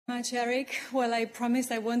Much, Eric. Well, I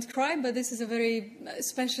promised I won't cry, but this is a very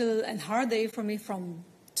special and hard day for me from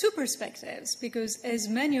two perspectives, because as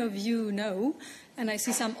many of you know, and I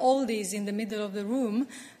see some oldies in the middle of the room,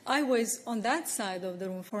 I was on that side of the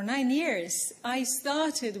room for 9 years. I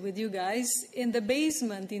started with you guys in the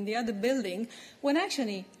basement in the other building where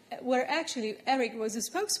actually Eric was a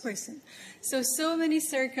spokesperson. So many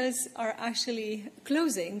circles are actually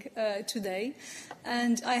closing today.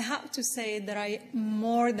 And I have to say that I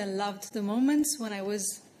more than loved the moments when I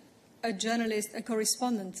was a journalist, a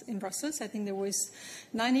correspondent in Brussels. I think there was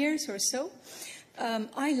 9 years or so.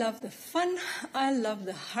 I love the fun. I love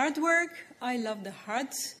the hard work. I love the hard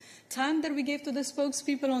time that we gave to the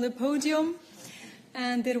spokespeople on the podium.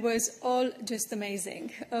 And it was all just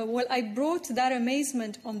amazing. Well, I brought that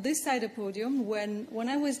amazement on this side of the podium when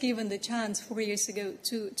I was given the chance 4 years ago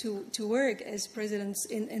to work as president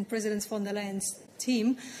in President von der Leyen's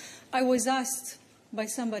team. I was asked by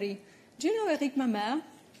somebody, "Do you know Eric Mamère?"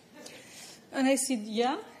 And I said,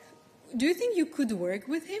 "Yeah." "Do you think you could work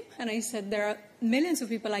with him?" And I said, "There are millions of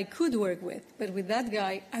people I could work with, but with that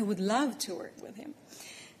guy, I would love to work with him."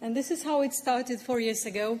 And this is how it started 4 years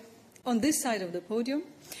ago on this side of the podium.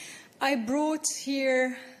 I brought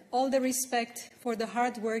here all the respect for the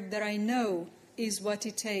hard work that I know is what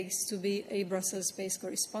it takes to be a Brussels-based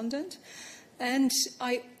correspondent. And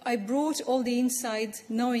I brought all the insight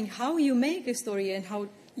knowing how you make a story and how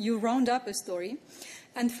you round up a story.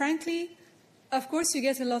 And frankly, of course, you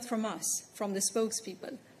get a lot from us, from the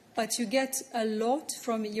spokespeople, but you get a lot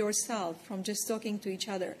from yourself, from just talking to each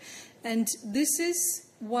other. And this is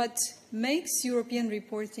what makes European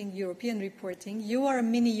reporting European reporting. You are a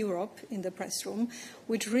mini Europe in the press room,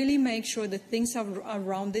 which really makes sure that things are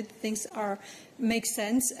rounded, things make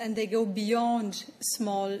sense, and they go beyond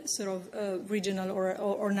small sort of regional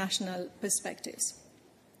or national perspectives.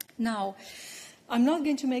 Now, I'm not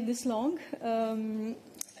going to make this long.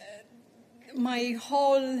 My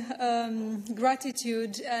whole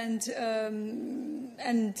gratitude and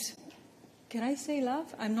can I say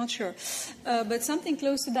love? I'm not sure. But something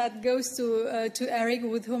close to that goes to Eric,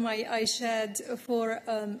 with whom I shared for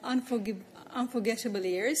unforgettable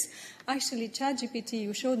years. Actually, ChatGPT,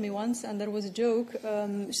 you showed me once, and there was a joke.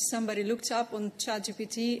 Somebody looked up on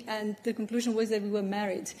ChatGPT, and the conclusion was that we were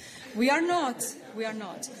married. We are not. We are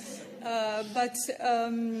not. But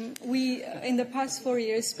we, in the past 4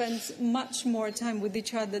 years, spent much more time with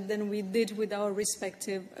each other than we did with our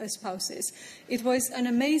respective spouses. It was an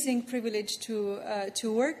amazing privilege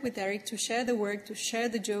to work with Eric, to share the work, to share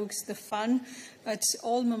the jokes, the fun. At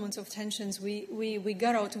all moments of tensions, we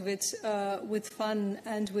got out of it with fun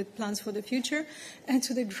and with plans for the future. And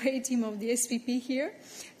to the great team of the SPP here,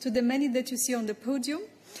 to the many that you see on the podium,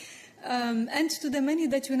 and to the many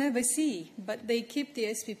that you never see, but they keep the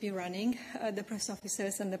SPP running, the press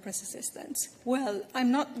officers and the press assistants. Well, I'm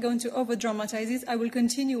not going to over-dramatize it. I will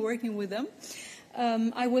continue working with them.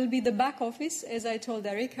 I will be the back office, as I told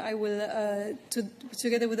Eric. I will,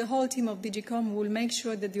 together with the whole team of DigiCom, will make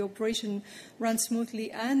sure that the operation runs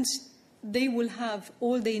smoothly, and they will have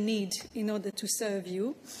all they need in order to serve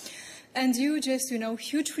you. And you just,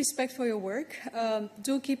 huge respect for your work.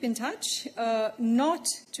 Do keep in touch, not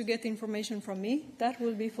to get information from me. That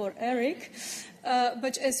will be for Eric,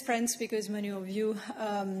 but as friends, because many of you,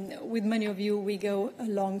 with many of you, we go a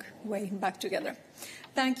long way back together.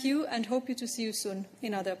 Thank you, and hope to see you soon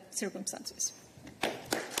in other circumstances.